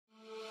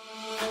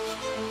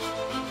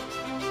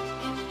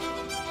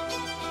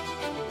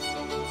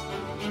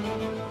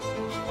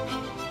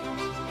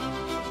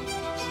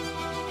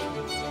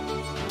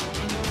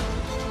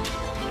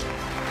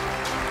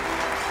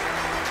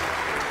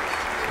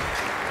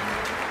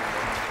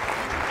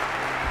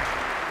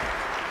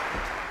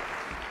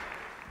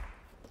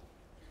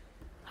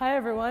Hi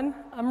everyone,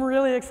 I'm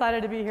really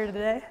excited to be here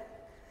today.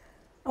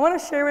 I want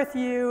to share with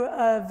you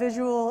a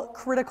visual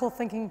critical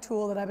thinking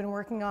tool that I've been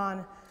working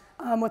on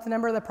with a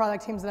number of the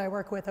product teams that I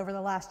work with over the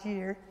last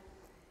year.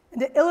 And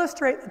to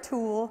illustrate the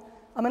tool,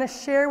 I'm going to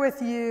share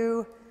with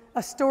you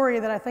a story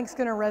that I think is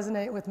going to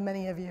resonate with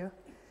many of you.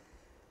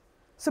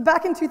 So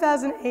back in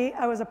 2008,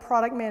 I was a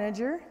product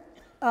manager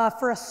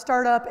for a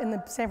startup in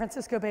the San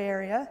Francisco Bay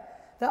Area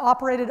that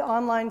operated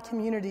online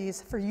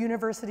communities for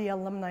university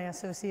alumni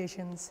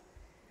associations.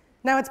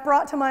 Now it's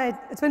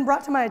been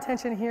brought to my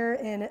attention here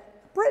in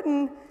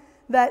Britain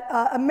that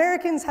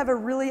Americans have a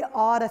really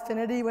odd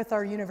affinity with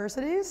our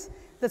universities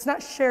that's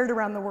not shared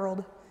around the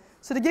world.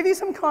 So to give you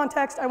some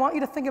context, I want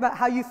you to think about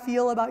how you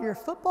feel about your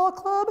football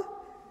club.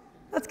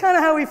 That's kind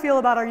of how we feel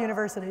about our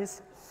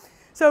universities.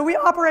 So we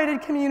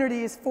operated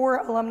communities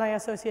for alumni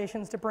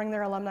associations to bring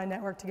their alumni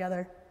network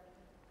together.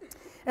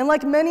 And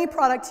like many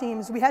product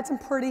teams, we had some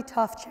pretty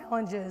tough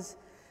challenges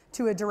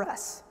to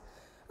address.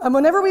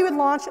 Whenever we would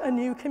launch a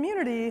new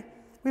community,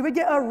 we would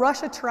get a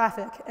rush of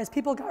traffic as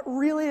people got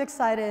really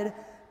excited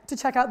to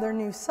check out their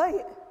new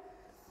site.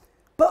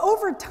 But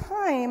over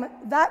time,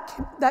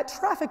 that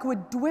traffic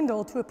would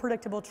dwindle to a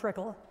predictable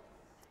trickle.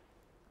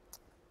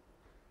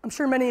 I'm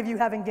sure many of you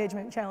have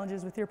engagement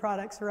challenges with your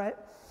products, right?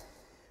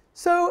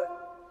 So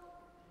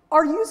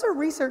our user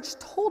research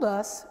told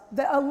us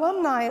that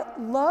alumni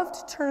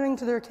loved turning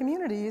to their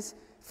communities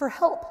for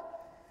help.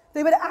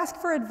 They would ask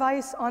for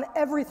advice on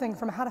everything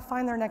from how to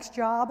find their next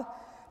job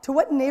to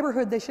what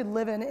neighborhood they should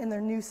live in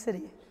their new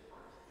city.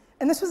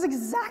 And this was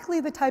exactly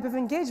the type of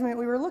engagement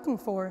we were looking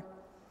for.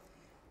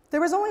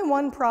 There was only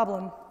one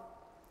problem.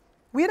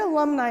 We had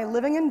alumni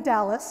living in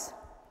Dallas,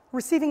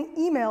 receiving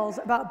emails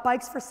about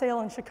bikes for sale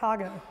in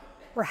Chicago,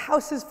 or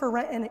houses for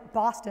rent in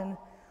Boston,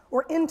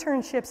 or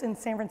internships in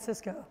San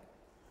Francisco.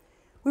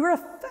 We were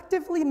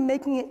effectively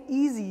making it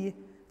easy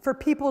for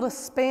people to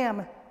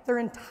spam their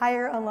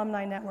entire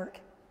alumni network.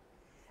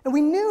 And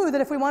we knew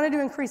that if we wanted to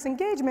increase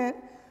engagement,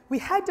 we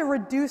had to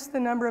reduce the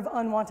number of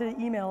unwanted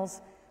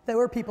emails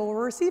that people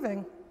were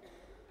receiving.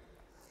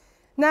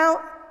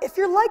 Now, if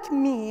you're like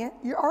me,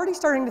 you're already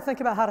starting to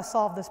think about how to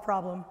solve this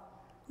problem,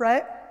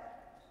 right?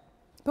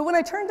 But when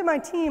I turned to my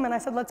team and I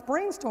said, let's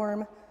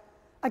brainstorm,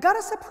 I got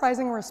a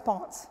surprising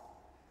response.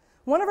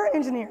 One of our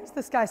engineers,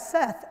 this guy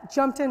Seth,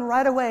 jumped in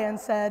right away and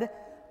said,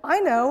 I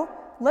know,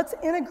 let's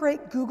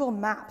integrate Google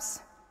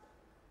Maps.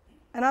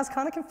 And I was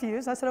kind of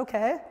confused. I said,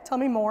 okay, tell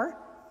me more.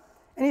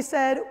 And he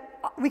said,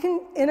 we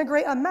can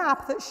integrate a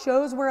map that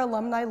shows where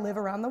alumni live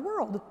around the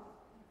world.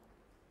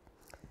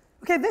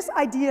 Okay, this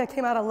idea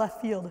came out of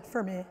left field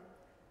for me.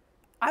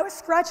 I was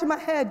scratching my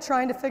head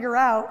trying to figure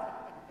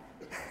out,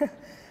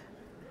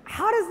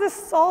 how does this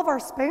solve our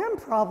spam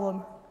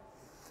problem?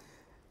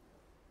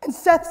 And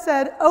Seth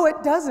said, oh,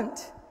 it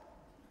doesn't,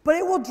 but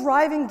it will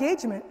drive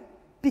engagement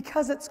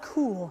because it's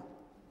cool.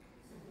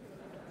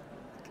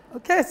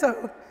 Okay,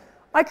 so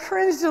I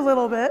cringed a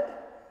little bit,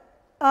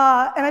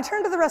 and I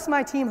turned to the rest of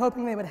my team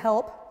hoping they would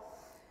help,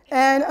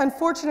 and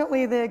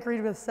unfortunately they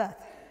agreed with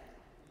Seth.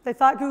 They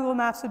thought Google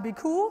Maps would be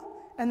cool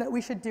and that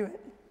we should do it.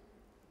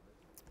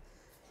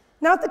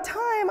 Now at the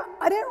time,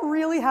 I didn't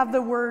really have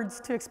the words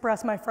to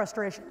express my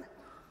frustration.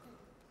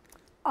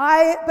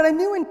 But I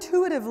knew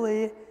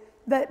intuitively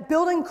that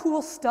building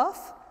cool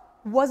stuff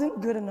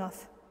wasn't good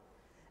enough.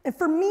 And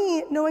for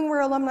me, knowing where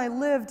alumni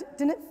lived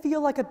didn't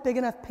feel like a big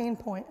enough pain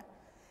point.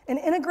 And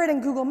integrating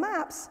Google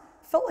Maps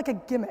felt like a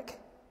gimmick.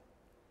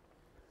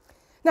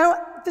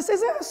 Now, this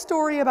isn't a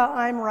story about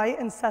I'm right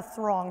and Seth's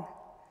wrong.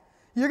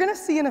 You're going to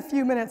see in a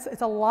few minutes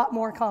it's a lot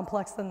more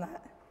complex than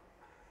that.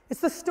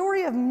 It's the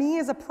story of me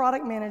as a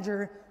product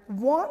manager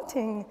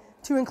wanting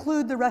to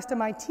include the rest of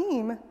my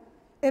team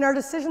in our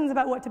decisions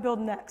about what to build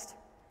next,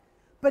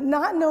 but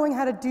not knowing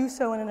how to do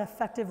so in an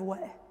effective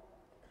way.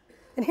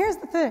 And here's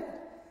the thing.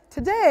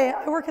 Today,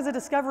 I work as a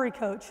discovery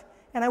coach,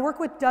 and I work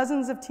with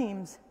dozens of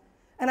teams,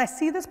 and I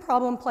see this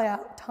problem play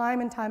out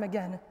time and time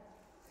again.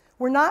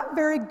 We're not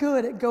very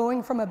good at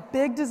going from a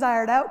big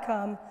desired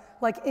outcome,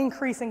 like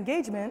increase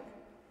engagement,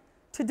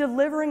 to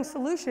delivering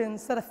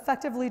solutions that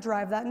effectively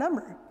drive that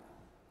number.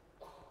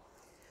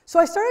 So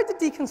I started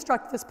to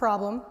deconstruct this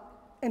problem,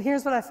 and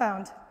here's what I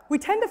found. We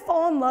tend to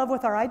fall in love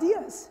with our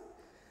ideas.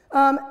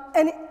 And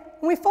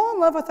when we fall in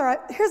love with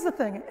here's the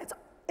thing,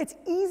 it's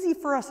easy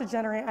for us to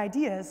generate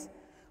ideas.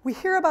 We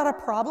hear about a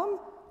problem,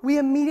 we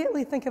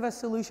immediately think of a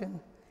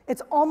solution.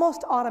 It's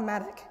almost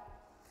automatic.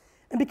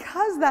 And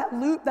because that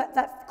loop,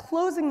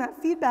 closing that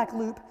feedback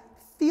loop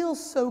feels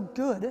so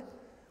good,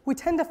 we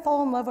tend to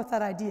fall in love with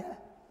that idea.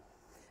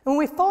 And when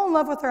we fall in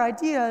love with our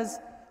ideas,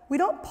 we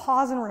don't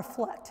pause and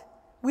reflect.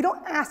 We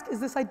don't ask, is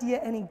this idea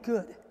any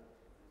good?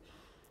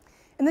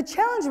 And the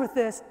challenge with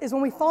this is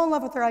when we fall in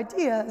love with our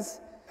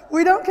ideas,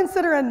 we don't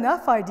consider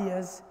enough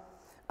ideas.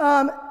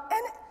 And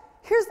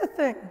here's the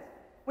thing.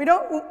 When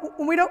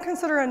we don't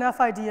consider enough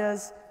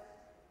ideas,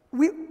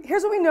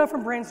 here's what we know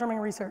from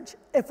brainstorming research.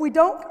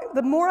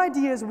 The more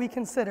ideas we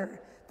consider,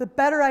 the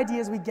better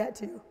ideas we get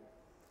to.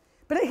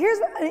 But here's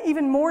an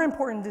even more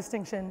important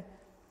distinction.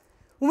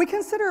 When we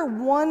consider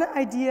one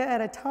idea at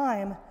a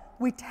time,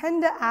 we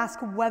tend to ask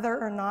whether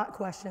or not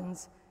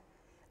questions.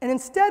 And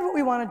instead, what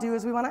we want to do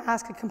is we want to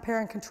ask a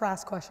compare and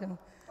contrast question.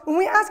 When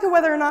we ask a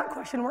whether or not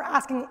question, we're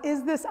asking,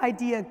 is this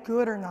idea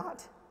good or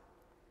not?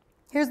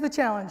 Here's the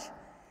challenge.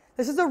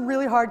 This is a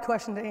really hard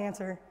question to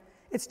answer.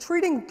 It's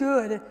treating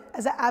good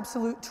as an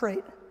absolute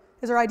trait.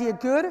 Is our idea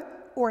good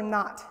or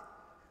not?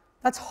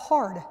 That's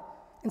hard.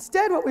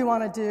 Instead, what we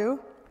want to do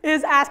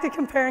is ask a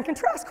compare and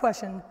contrast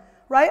question,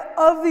 right?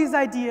 Of these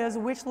ideas,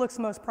 which looks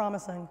most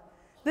promising?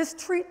 This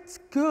treats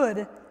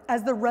good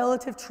as the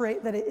relative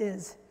trait that it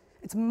is.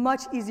 It's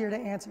much easier to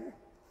answer.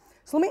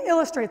 So let me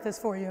illustrate this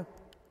for you.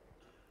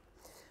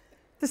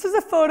 This is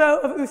a photo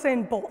of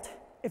Usain Bolt.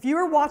 If you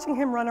were watching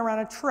him run around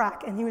a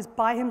track and he was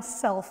by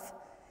himself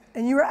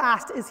and you were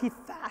asked, is he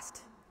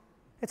fast?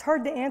 It's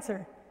hard to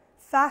answer.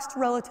 Fast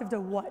relative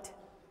to what?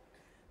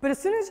 But as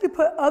soon as you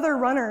put other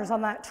runners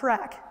on that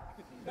track,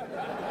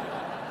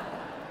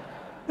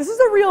 this is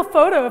a real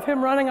photo of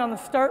him running on the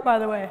start, by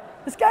the way.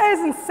 This guy is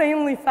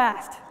insanely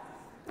fast,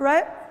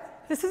 right?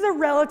 This is a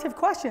relative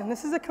question.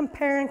 This is a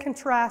compare and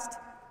contrast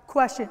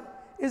question.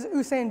 Is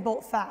Usain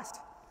Bolt fast?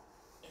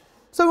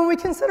 So when we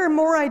consider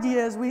more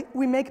ideas,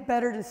 we make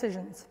better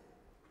decisions.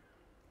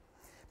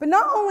 But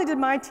not only did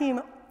my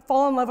team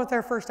fall in love with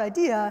their first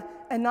idea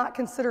and not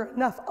consider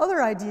enough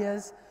other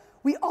ideas,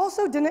 we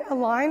also didn't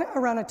align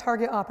around a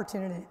target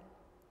opportunity.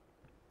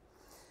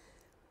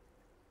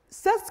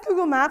 Seth's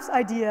Google Maps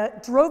idea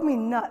drove me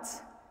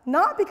nuts,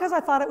 not because I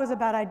thought it was a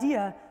bad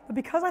idea, but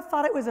because I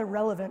thought it was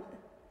irrelevant.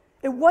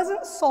 It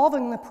wasn't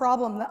solving the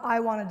problem that I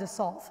wanted to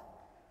solve.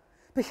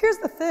 But here's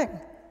the thing.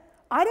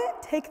 I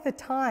didn't take the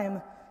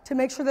time to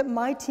make sure that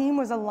my team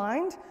was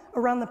aligned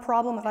around the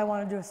problem that I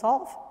wanted to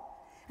solve.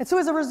 And so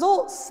as a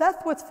result,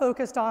 Seth was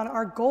focused on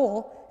our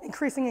goal,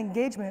 increasing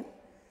engagement,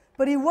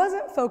 but he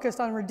wasn't focused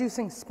on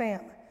reducing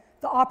spam,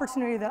 the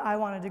opportunity that I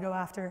wanted to go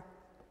after.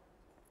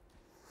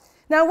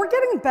 Now, we're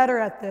getting better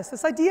at this.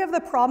 This idea of the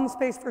problem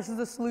space versus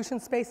the solution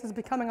space is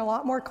becoming a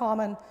lot more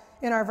common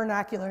in our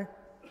vernacular.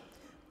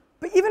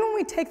 But even when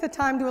we take the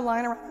time to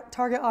align around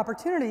target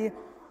opportunity,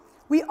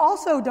 we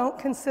also don't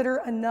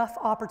consider enough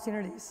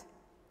opportunities.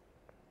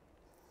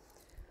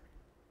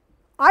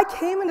 I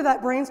came into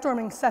that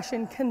brainstorming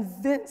session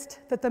convinced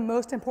that the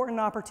most important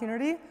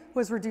opportunity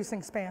was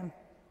reducing spam.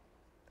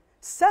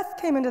 Seth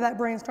came into that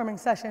brainstorming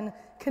session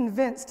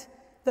convinced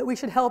that we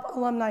should help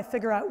alumni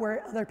figure out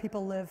where other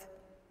people live.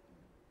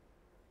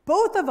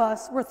 Both of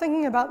us were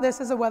thinking about this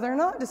as a whether or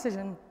not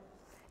decision.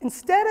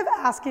 Instead of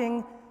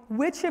asking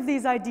which of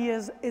these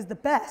ideas is the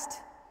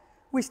best,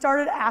 we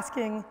started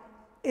asking,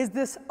 is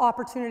this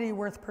opportunity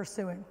worth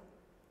pursuing?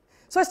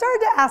 So I started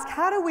to ask,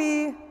 how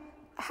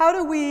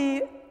do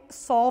we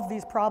solve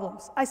these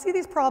problems? I see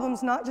these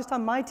problems not just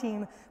on my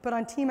team, but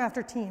on team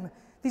after team.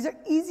 These are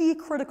easy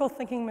critical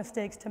thinking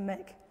mistakes to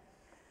make.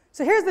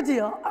 So here's the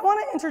deal. I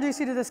want to introduce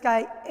you to this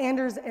guy,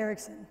 Anders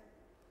Ericsson.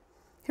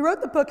 He wrote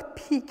the book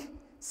Peak,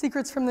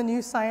 Secrets from the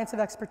New Science of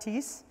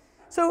Expertise.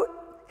 So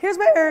here's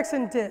what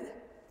Ericsson did.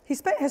 He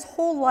spent his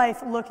whole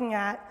life looking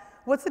at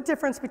what's the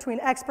difference between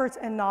experts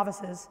and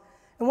novices.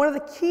 And one of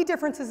the key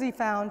differences he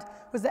found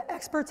was that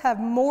experts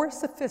have more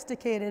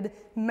sophisticated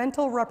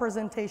mental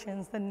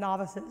representations than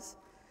novices.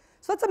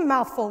 So that's a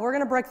mouthful. We're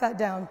going to break that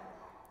down.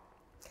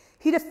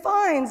 He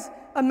defines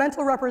a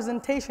mental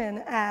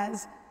representation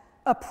as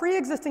a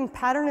pre-existing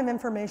pattern of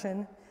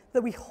information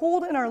that we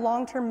hold in our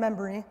long-term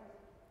memory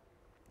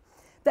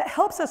that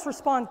helps us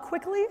respond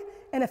quickly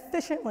and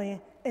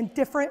efficiently in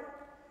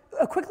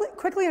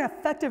quickly and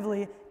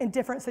effectively in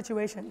different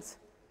situations.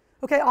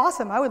 Okay,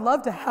 awesome. I would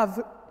love to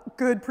have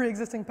good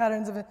pre-existing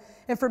patterns of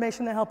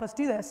information that help us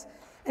do this.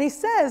 And he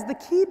says the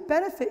key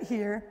benefit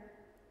here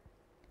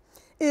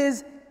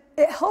is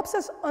it helps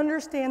us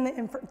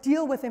understand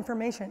deal with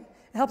information.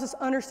 It helps us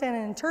understand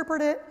and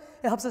interpret it.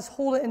 It helps us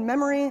hold it in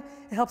memory.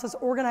 It helps us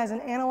organize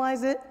and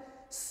analyze it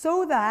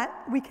so that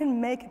we can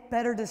make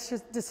better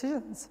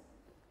decisions.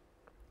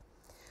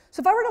 So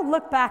if I were to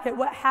look back at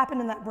what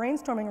happened in that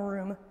brainstorming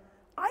room,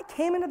 I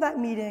came into that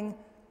meeting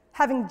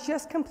having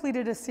just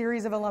completed a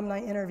series of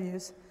alumni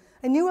interviews.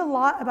 I knew a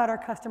lot about our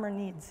customer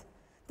needs.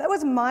 That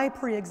was my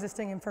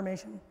pre-existing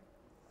information.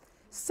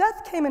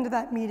 Seth came into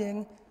that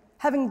meeting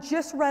having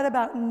just read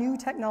about new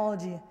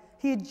technology.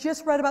 He had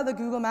just read about the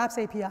Google Maps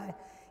API.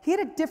 He had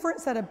a different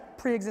set of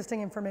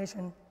pre-existing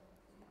information.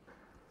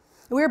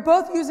 We were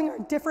both using our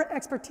different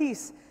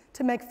expertise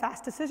to make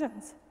fast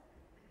decisions.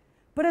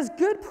 But as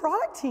good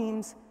product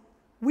teams,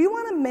 we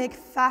want to make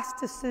fast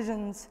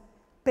decisions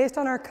based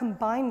on our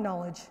combined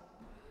knowledge.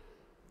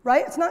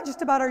 Right? It's not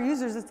just about our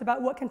users, it's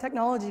about what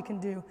technology can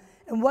do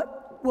and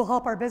what will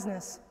help our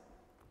business.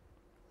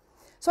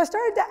 So I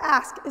started to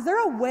ask, is there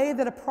a way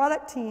that a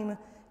product team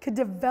could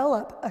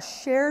develop a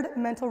shared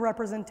mental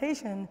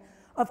representation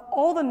of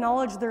all the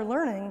knowledge they're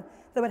learning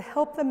that would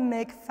help them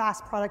make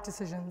fast product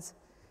decisions?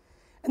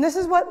 And this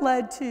is what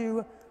led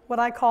to what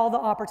I call the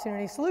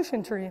opportunity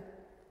solution tree.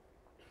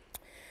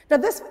 Now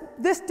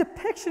this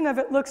depiction of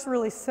it looks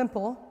really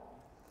simple,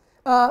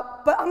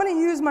 But I'm going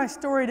to use my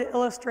story to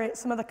illustrate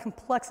some of the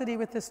complexity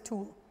with this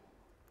tool.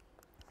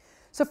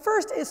 So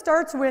first, it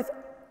starts with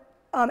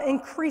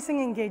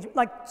increasing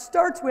engagement,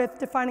 starts with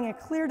defining a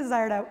clear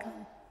desired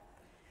outcome.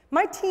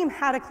 My team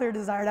had a clear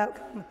desired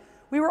outcome.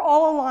 We were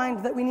all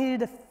aligned that we needed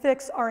to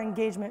fix our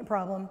engagement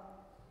problem.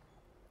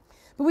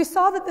 But we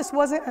saw that this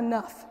wasn't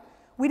enough.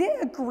 We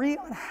didn't agree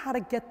on how to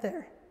get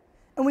there.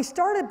 And we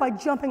started by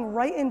jumping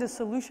right into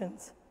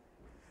solutions.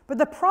 But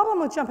the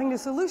problem with jumping to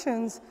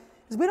solutions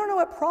is we don't know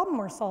what problem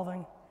we're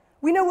solving.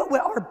 We know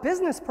what our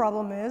business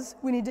problem is.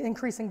 We need to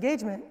increase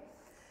engagement.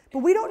 But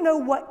we don't know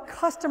what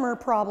customer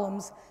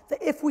problems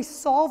that if we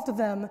solved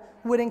them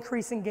would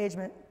increase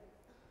engagement.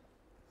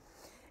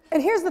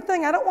 And here's the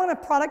thing, I don't want a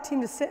product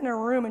team to sit in a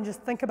room and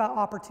just think about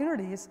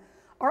opportunities.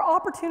 Our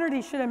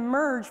opportunities should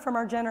emerge from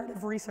our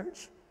generative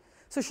research.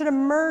 So it should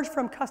emerge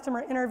from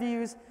customer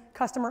interviews,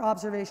 customer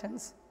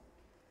observations.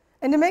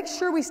 And to make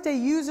sure we stay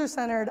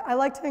user-centered, I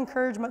like to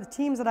encourage the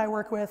teams that I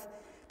work with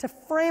to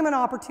frame an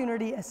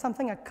opportunity as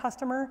something a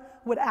customer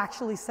would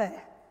actually say.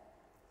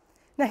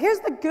 Now here's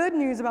the good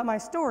news about my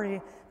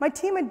story. My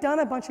team had done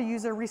a bunch of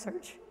user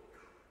research.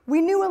 We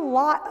knew a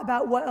lot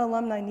about what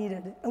alumni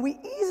needed, and we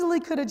easily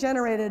could have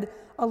generated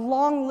a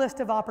long list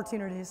of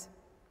opportunities.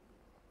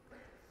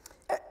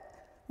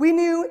 We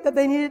knew that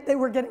they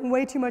were getting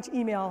way too much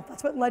email.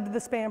 That's what led to the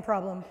spam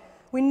problem.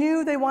 We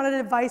knew they wanted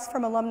advice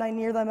from alumni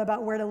near them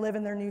about where to live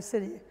in their new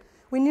city.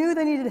 We knew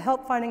they needed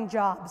help finding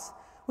jobs.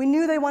 We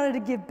knew they wanted to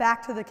give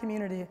back to the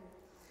community.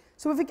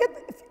 So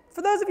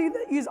for those of you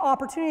that use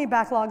opportunity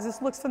backlogs,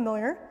 this looks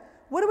familiar.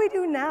 What do we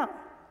do now?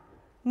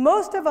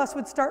 Most of us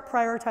would start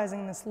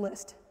prioritizing this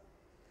list.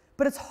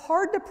 But it's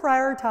hard to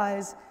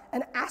prioritize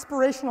an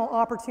aspirational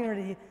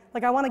opportunity,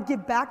 like I want to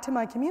give back to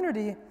my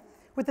community,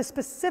 with a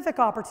specific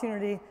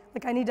opportunity,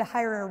 like I need to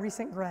hire a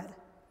recent grad.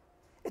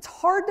 It's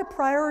hard to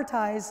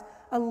prioritize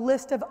a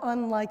list of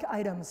unlike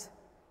items.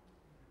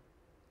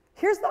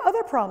 Here's the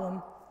other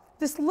problem.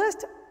 This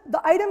list,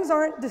 the items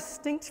aren't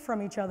distinct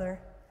from each other.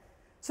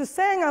 So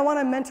saying I want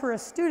to mentor a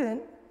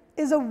student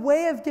is a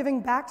way of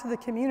giving back to the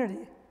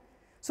community.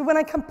 So when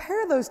I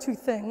compare those two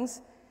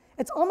things,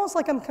 it's almost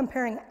like I'm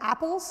comparing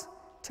apples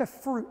to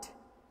fruit.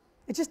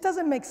 It just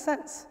doesn't make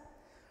sense,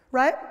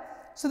 right?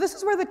 So this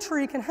is where the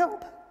tree can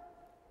help.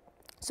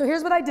 So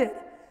here's what I did.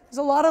 There's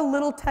a lot of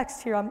little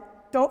text here.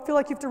 Don't feel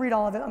like you have to read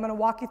all of it. I'm going to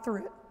walk you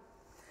through it.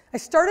 I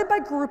started by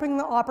grouping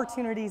the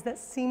opportunities that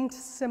seemed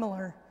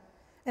similar,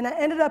 and I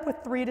ended up with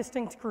 3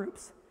 distinct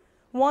groups.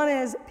 One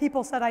is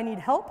people said I need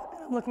help,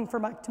 and I'm looking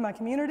to my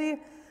community.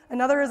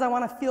 Another is I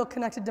want to feel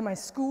connected to my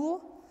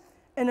school,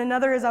 and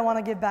another is I want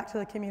to give back to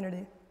the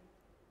community.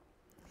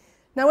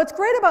 Now what's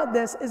great about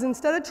this is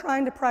instead of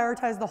trying to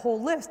prioritize the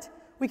whole list,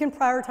 we can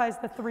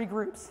prioritize the 3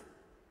 groups.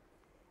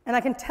 And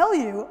I can tell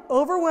you,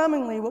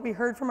 overwhelmingly, what we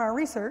heard from our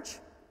research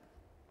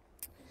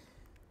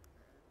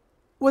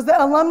was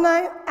that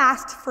alumni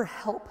asked for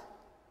help.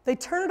 They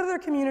turned to their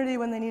community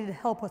when they needed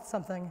help with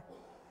something.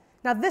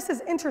 Now this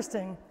is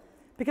interesting,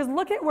 because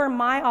look at where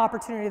my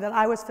opportunity that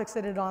I was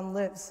fixated on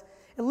lives.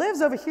 It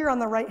lives over here on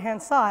the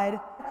right-hand side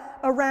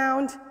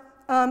around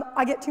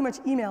I get too much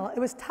email. It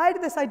was tied to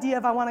this idea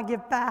of I want to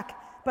give back,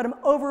 but I'm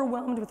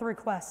overwhelmed with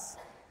requests.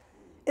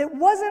 It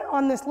wasn't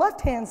on this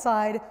left-hand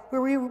side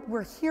where we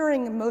were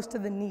hearing most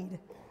of the need.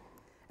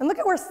 And look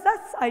at where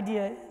Seth's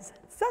idea is.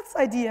 Seth's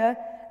idea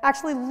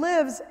actually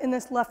lives in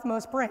this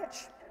leftmost branch.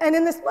 And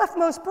in this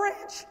leftmost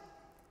branch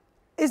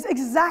is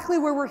exactly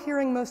where we're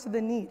hearing most of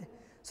the need.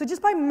 So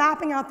just by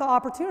mapping out the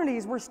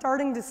opportunities, we're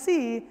starting to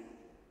see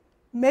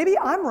maybe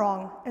I'm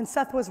wrong and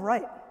Seth was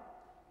right.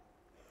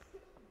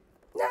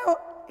 Now,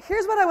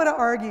 here's what I would have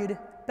argued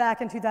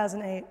back in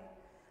 2008.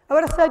 I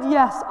would have said,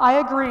 yes, I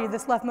agree,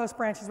 this leftmost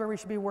branch is where we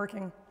should be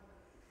working.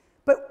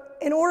 But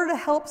in order to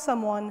help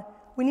someone,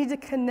 we need to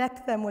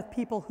connect them with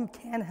people who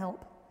can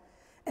help.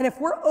 And if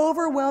we're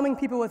overwhelming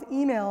people with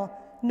email,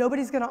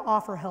 nobody's going to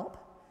offer help.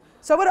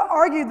 So I would have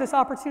argued this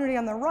opportunity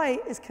on the right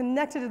is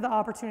connected to the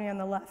opportunity on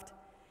the left.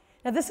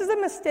 Now, this is a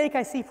mistake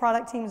I see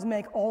product teams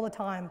make all the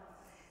time.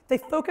 They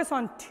focus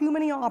on too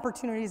many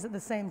opportunities at the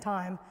same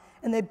time,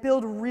 and they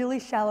build really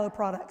shallow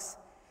products.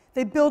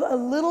 They build a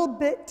little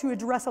bit to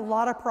address a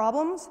lot of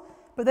problems,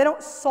 but they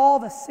don't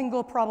solve a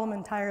single problem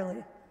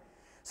entirely.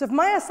 So if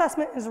my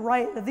assessment is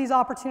right that these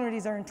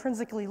opportunities are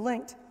intrinsically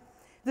linked,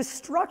 the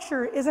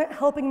structure isn't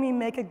helping me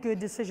make a good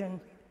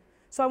decision.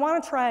 So I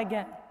want to try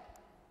again.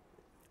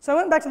 So I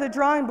went back to the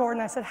drawing board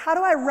and I said, how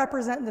do I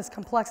represent this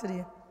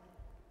complexity?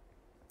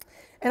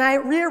 And I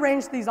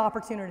rearranged these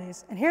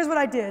opportunities. And here's what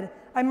I did.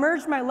 I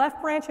merged my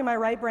left branch and my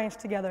right branch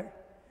together.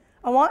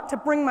 I want to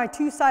bring my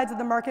 2 sides of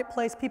the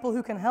marketplace, people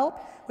who can help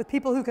with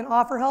people who can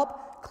offer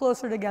help,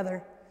 closer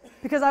together.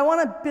 Because I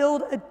want to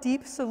build a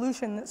deep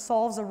solution that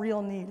solves a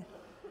real need.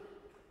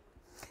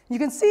 You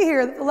can see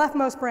here that the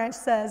leftmost branch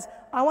says,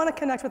 I want to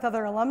connect with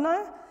other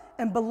alumni,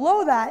 and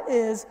below that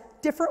is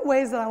different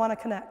ways that I want to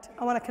connect.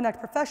 I want to connect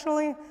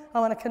professionally, I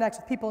want to connect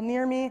with people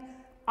near me.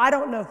 I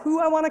don't know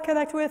who I want to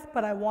connect with,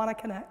 but I want to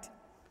connect.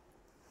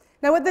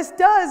 Now what this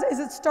does is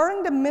it's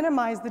starting to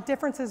minimize the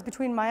differences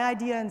between my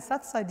idea and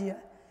Seth's idea.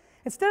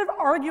 Instead of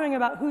arguing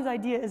about whose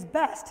idea is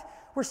best,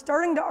 we're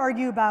starting to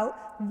argue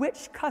about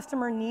which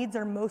customer needs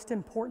are most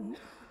important.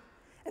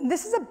 And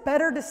this is a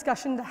better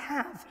discussion to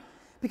have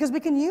because we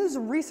can use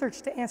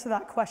research to answer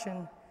that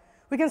question.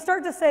 We can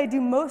start to say, do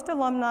most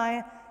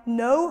alumni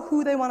know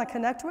who they want to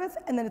connect with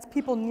and then it's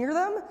people near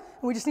them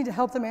and we just need to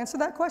help them answer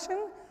that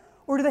question?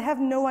 Or do they have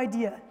no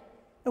idea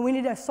and we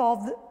need to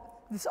solve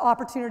this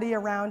opportunity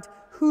around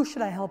who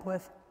should I help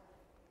with?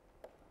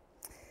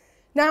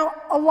 Now,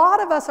 a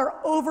lot of us are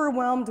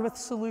overwhelmed with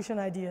solution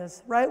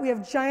ideas, right? We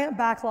have giant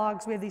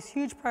backlogs, we have these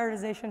huge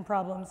prioritization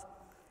problems.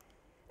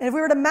 And if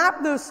we were to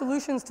map those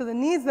solutions to the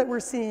needs that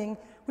we're seeing,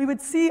 we would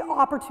see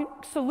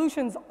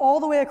solutions all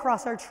the way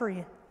across our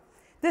tree.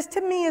 This,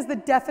 to me, is the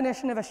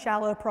definition of a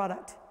shallow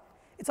product.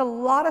 It's a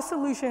lot of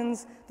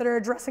solutions that are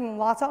addressing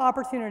lots of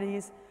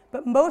opportunities,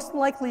 but most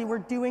likely we're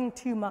doing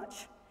too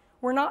much.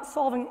 We're not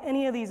solving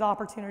any of these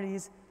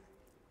opportunities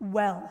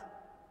well.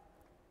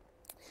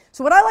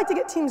 So what I like to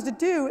get teams to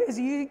do is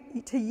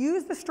to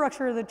use the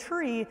structure of the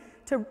tree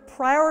to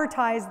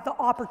prioritize the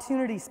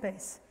opportunity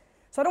space.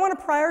 So I don't want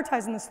to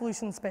prioritize in the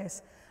solution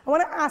space. I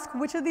want to ask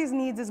which of these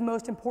needs is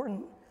most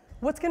important.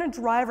 What's going to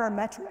drive our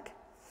metric?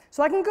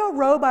 So I can go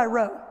row by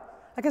row.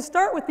 I can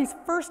start with these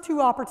first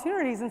two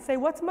opportunities and say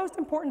what's most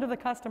important to the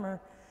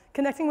customer,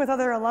 connecting with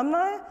other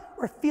alumni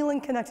or feeling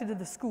connected to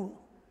the school.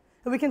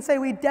 And we can say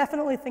we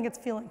definitely think it's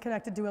feeling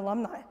connected to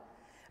alumni.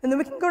 And then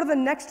we can go to the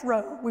next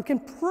row. We can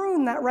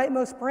prune that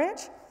rightmost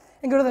branch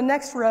and go to the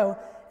next row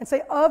and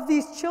say, of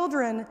these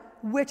children,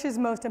 which is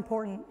most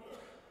important?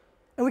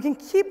 And we can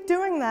keep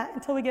doing that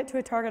until we get to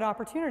a target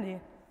opportunity.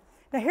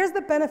 Now here's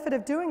the benefit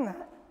of doing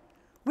that.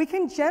 We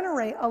can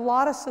generate a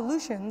lot of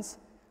solutions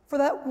for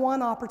that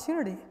one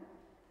opportunity.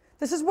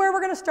 This is where we're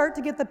going to start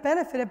to get the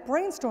benefit of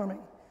brainstorming,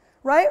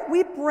 right?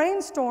 We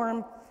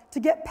brainstorm to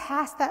get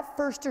past that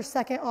first or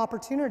second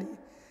opportunity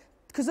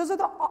because those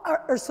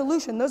are or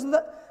solution. Those are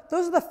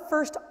the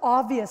first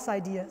obvious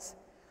ideas.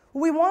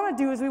 What we want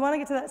to do is we want to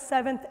get to that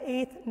 7th,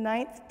 8th,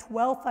 9th,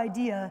 12th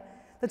idea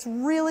that's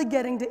really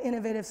getting to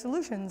innovative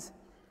solutions.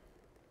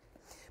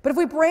 But if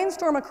we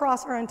brainstorm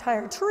across our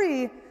entire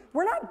tree,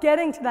 we're not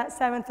getting to that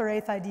 7th or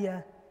 8th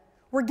idea.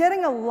 We're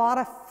getting a lot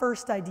of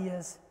first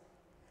ideas.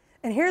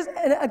 And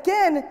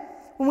again,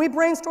 when we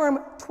brainstorm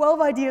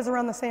 12 ideas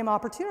around the same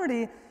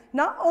opportunity,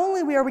 not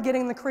only are we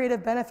getting the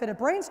creative benefit of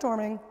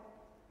brainstorming,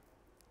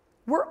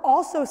 we're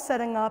also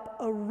setting up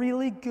a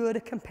really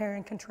good compare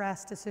and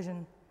contrast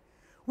decision.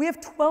 We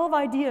have 12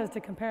 ideas to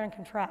compare and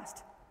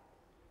contrast.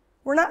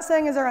 We're not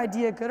saying is our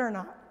idea good or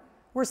not.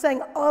 We're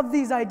saying of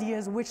these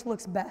ideas, which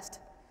looks best.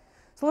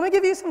 So let me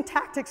give you some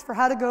tactics for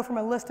how to go from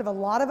a list of a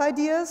lot of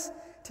ideas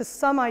to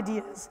some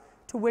ideas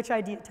to which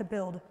idea to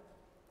build.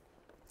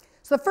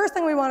 So the first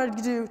thing we wanted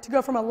to do to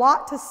go from a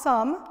lot to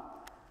some,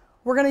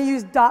 we're going to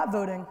use dot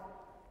voting.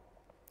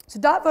 So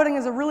dot voting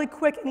is a really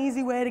quick and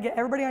easy way to get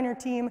everybody on your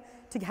team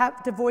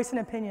to voice an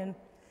opinion.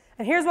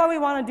 And here's why we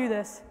want to do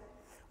this.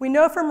 We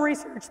know from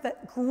research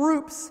that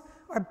groups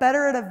are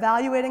better at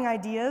evaluating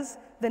ideas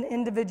than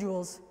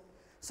individuals.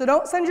 So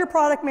don't send your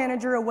product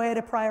manager away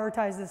to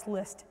prioritize this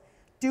list.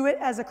 Do it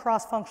as a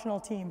cross-functional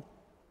team.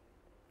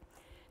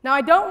 Now,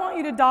 I don't want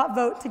you to dot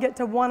vote to get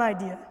to one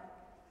idea.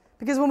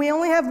 Because when we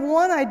only have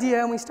one idea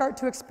and we start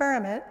to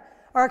experiment,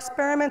 our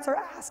experiments are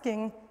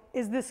asking,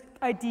 is this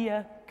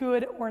idea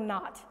good or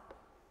not?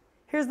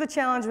 Here's the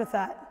challenge with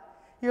that.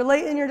 You're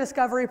late in your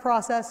discovery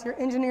process, your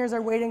engineers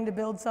are waiting to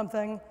build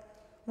something.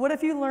 What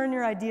if you learn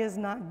your idea is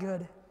not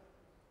good?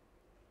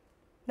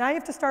 Now you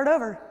have to start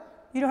over.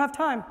 You don't have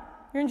time.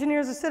 Your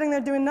engineers are sitting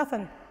there doing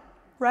nothing,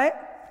 right?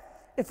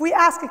 If we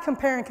ask a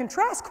compare and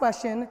contrast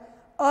question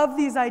of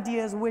these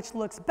ideas, which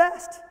looks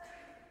best,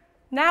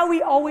 now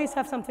we always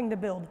have something to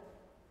build,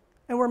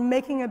 and we're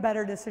making a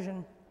better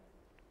decision.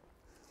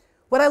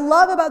 What I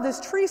love about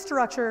this tree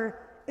structure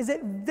is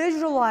it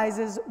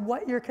visualizes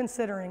what you're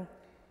considering.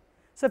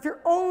 So if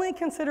you're only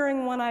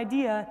considering one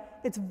idea,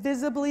 it's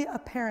visibly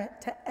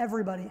apparent to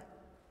everybody.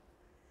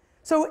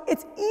 So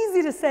it's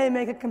easy to say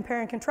make a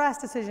compare and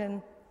contrast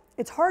decision.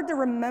 It's hard to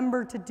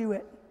remember to do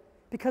it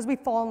because we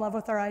fall in love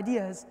with our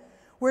ideas.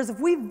 Whereas if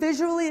we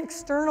visually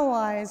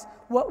externalize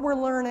what we're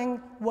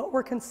learning, what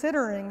we're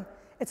considering,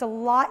 it's a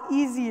lot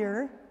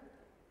easier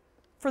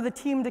for the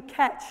team to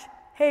catch,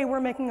 hey,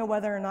 we're making a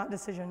whether or not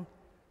decision.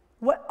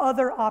 What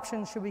other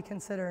options should we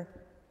consider?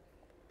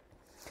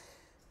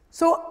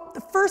 So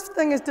the first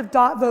thing is to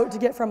dot vote to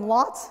get from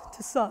lots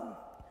to some.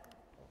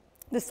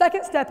 The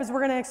second step is we're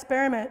going to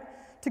experiment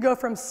to go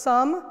from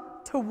some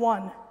to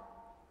one.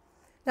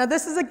 Now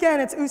this is, again,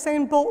 it's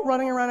Usain Bolt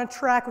running around a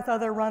track with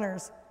other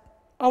runners.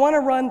 I want to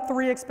run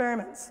 3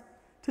 experiments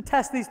to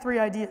test these 3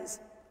 ideas.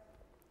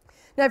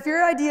 Now if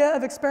your idea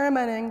of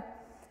experimenting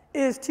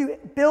is to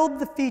build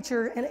the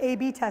feature and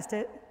A/B test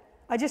it,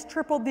 I just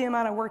tripled the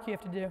amount of work you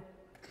have to do.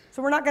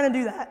 So we're not going to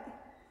do that.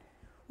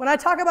 When I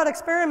talk about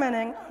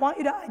experimenting, I want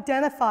you to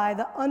identify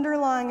the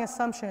underlying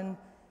assumption,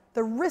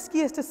 the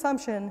riskiest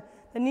assumption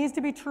that needs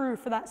to be true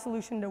for that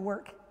solution to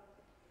work.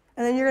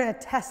 And then you're going to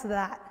test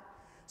that.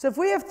 So if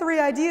we have 3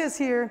 ideas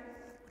here,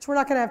 which we're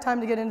not going to have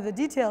time to get into the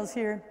details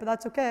here, but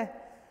that's okay.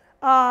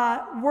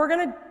 We're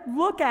going to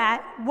look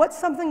at what's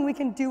something we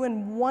can do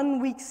in 1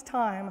 week's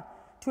time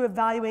to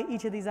evaluate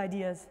each of these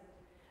ideas.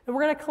 And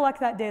we're going to collect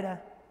that data.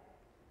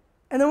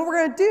 And then what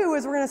we're going to do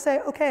is we're going to say,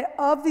 okay,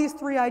 of these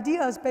 3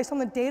 ideas, based on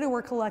the data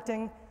we're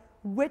collecting,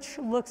 which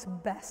looks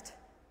best?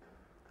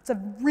 It's a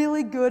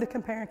really good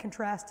compare and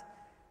contrast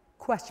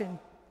question.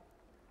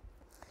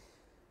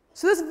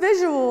 So this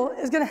visual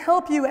is going to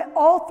help you at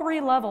all 3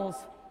 levels.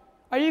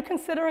 Are you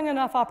considering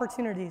enough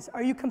opportunities?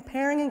 Are you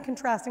comparing and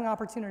contrasting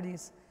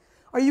opportunities?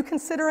 Are you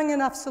considering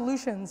enough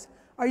solutions?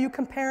 Are you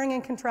comparing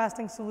and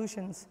contrasting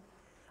solutions?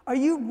 Are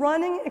you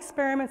running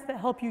experiments that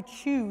help you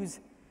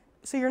choose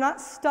so you're not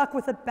stuck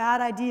with a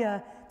bad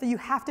idea that you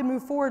have to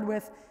move forward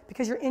with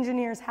because your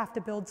engineers have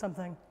to build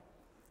something?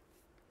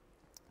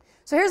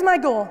 So here's my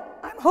goal.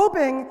 I'm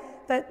hoping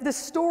that this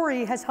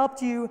story has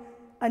helped you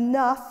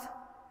enough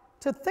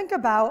to think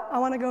about, I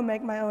want to go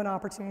make my own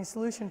opportunity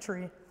solution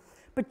tree.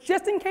 But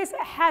just in case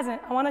it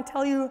hasn't, I want to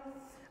tell you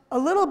a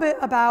little bit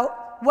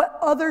about what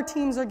other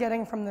teams are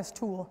getting from this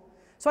tool.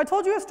 So I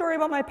told you a story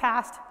about my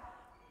past.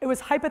 It was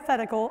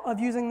hypothetical of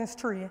using this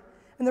tree.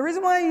 And the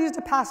reason why I used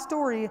a past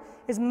story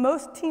is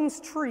most teams'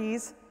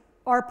 trees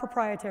are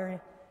proprietary.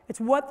 It's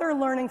what they're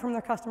learning from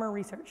their customer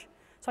research.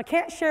 So I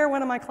can't share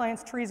one of my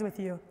clients' trees with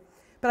you.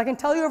 But I can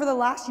tell you over the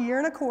last 1.25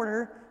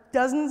 years,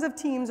 dozens of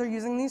teams are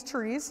using these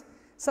trees.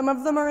 Some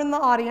of them are in the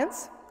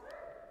audience.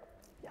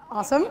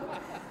 Awesome.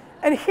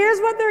 And here's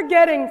what they're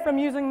getting from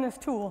using this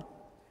tool.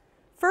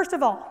 First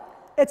of all,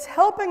 it's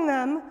helping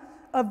them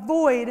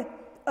avoid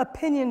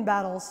opinion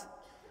battles.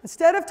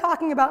 Instead of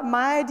talking about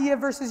my idea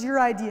versus your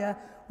idea,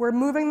 we're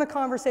moving the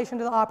conversation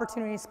to the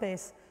opportunity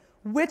space.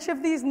 Which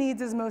of these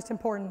needs is most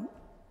important?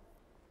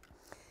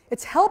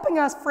 It's helping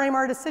us frame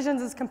our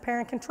decisions as compare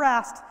and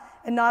contrast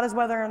and not as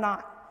whether or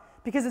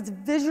not, because it's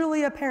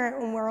visually apparent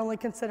when we're only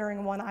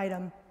considering one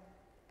item.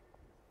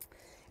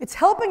 It's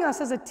helping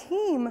us as a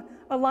team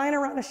align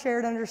around a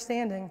shared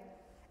understanding.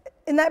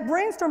 In that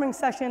brainstorming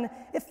session,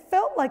 it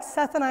felt like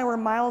Seth and I were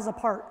miles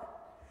apart.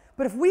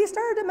 But if we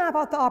started to map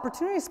out the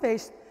opportunity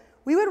space,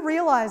 we would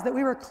realize that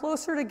we were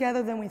closer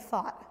together than we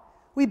thought.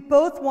 We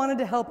both wanted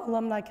to help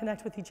alumni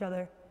connect with each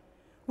other.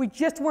 We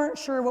just weren't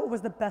sure what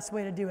was the best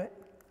way to do it.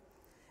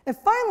 And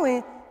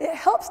finally, it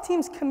helps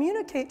teams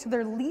communicate to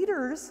their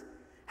leaders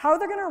how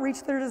they're going to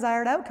reach their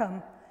desired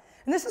outcome.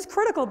 And this is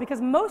critical because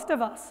most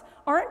of us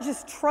aren't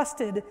just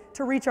trusted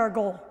to reach our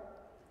goal,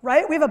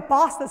 right? We have a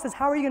boss that says,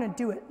 how are you going to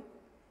do it?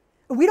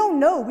 We don't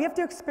know. We have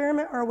to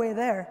experiment our way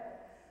there.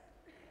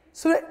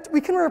 So that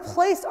we can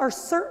replace our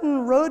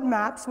certain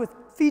roadmaps with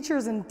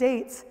features and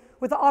dates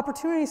with the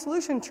opportunity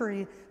solution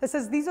tree that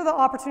says, these are the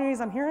opportunities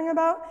I'm hearing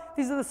about,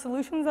 these are the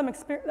solutions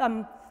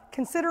I'm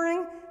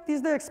considering, these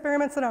are the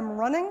experiments that I'm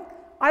running.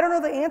 I don't know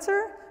the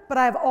answer, but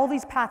I have all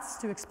these paths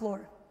to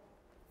explore.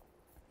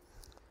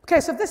 Okay,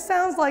 so if this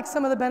sounds like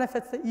some of the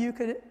benefits that you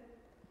could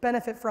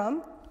benefit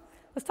from,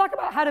 let's talk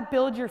about how to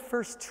build your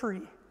first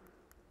tree.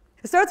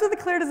 It starts with a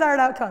clear desired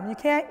outcome. You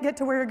can't get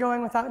to where you're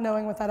going without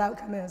knowing what that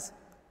outcome is.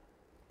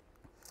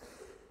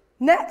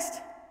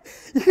 Next,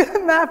 you're going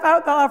to map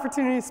out the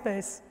opportunity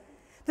space.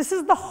 This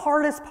is the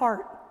hardest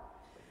part.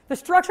 The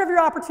structure of your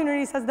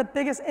opportunities has the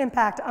biggest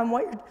impact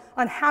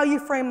on how you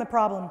frame the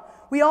problem.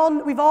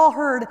 We've all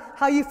heard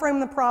how you frame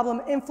the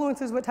problem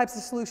influences what types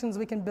of solutions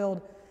we can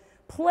build.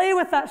 Play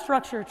with that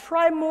structure.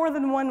 Try more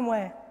than one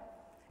way.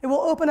 It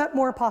will open up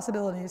more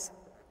possibilities.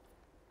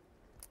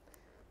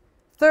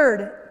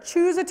 Third,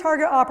 choose a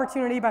target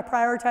opportunity by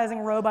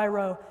prioritizing row by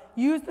row.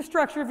 Use the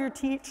structure of your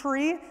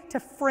tree to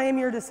frame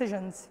your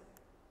decisions.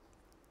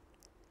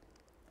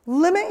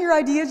 Limit your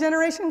idea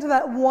generation to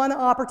that one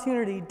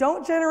opportunity.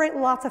 Don't generate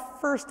lots of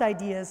first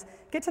ideas.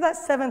 Get to that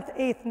 7th,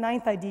 8th,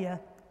 9th idea.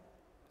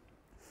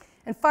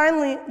 And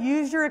finally,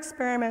 use your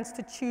experiments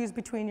to choose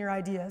between your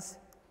ideas.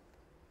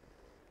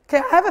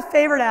 Okay, I have a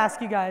favor to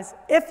ask you guys.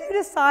 If you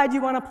decide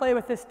you want to play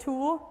with this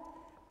tool,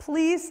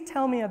 please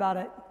tell me about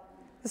it.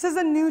 This is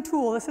a new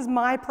tool. This is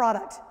my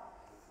product.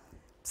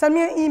 Send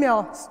me an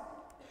email.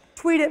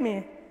 Tweet at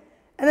me.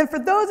 And then for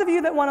those of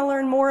you that want to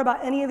learn more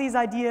about any of these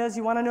ideas,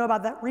 you want to know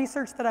about that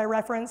research that I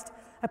referenced,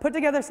 I put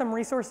together some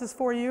resources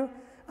for you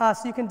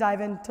so you can dive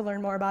in to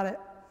learn more about it.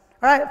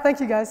 All right, thank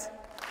you guys.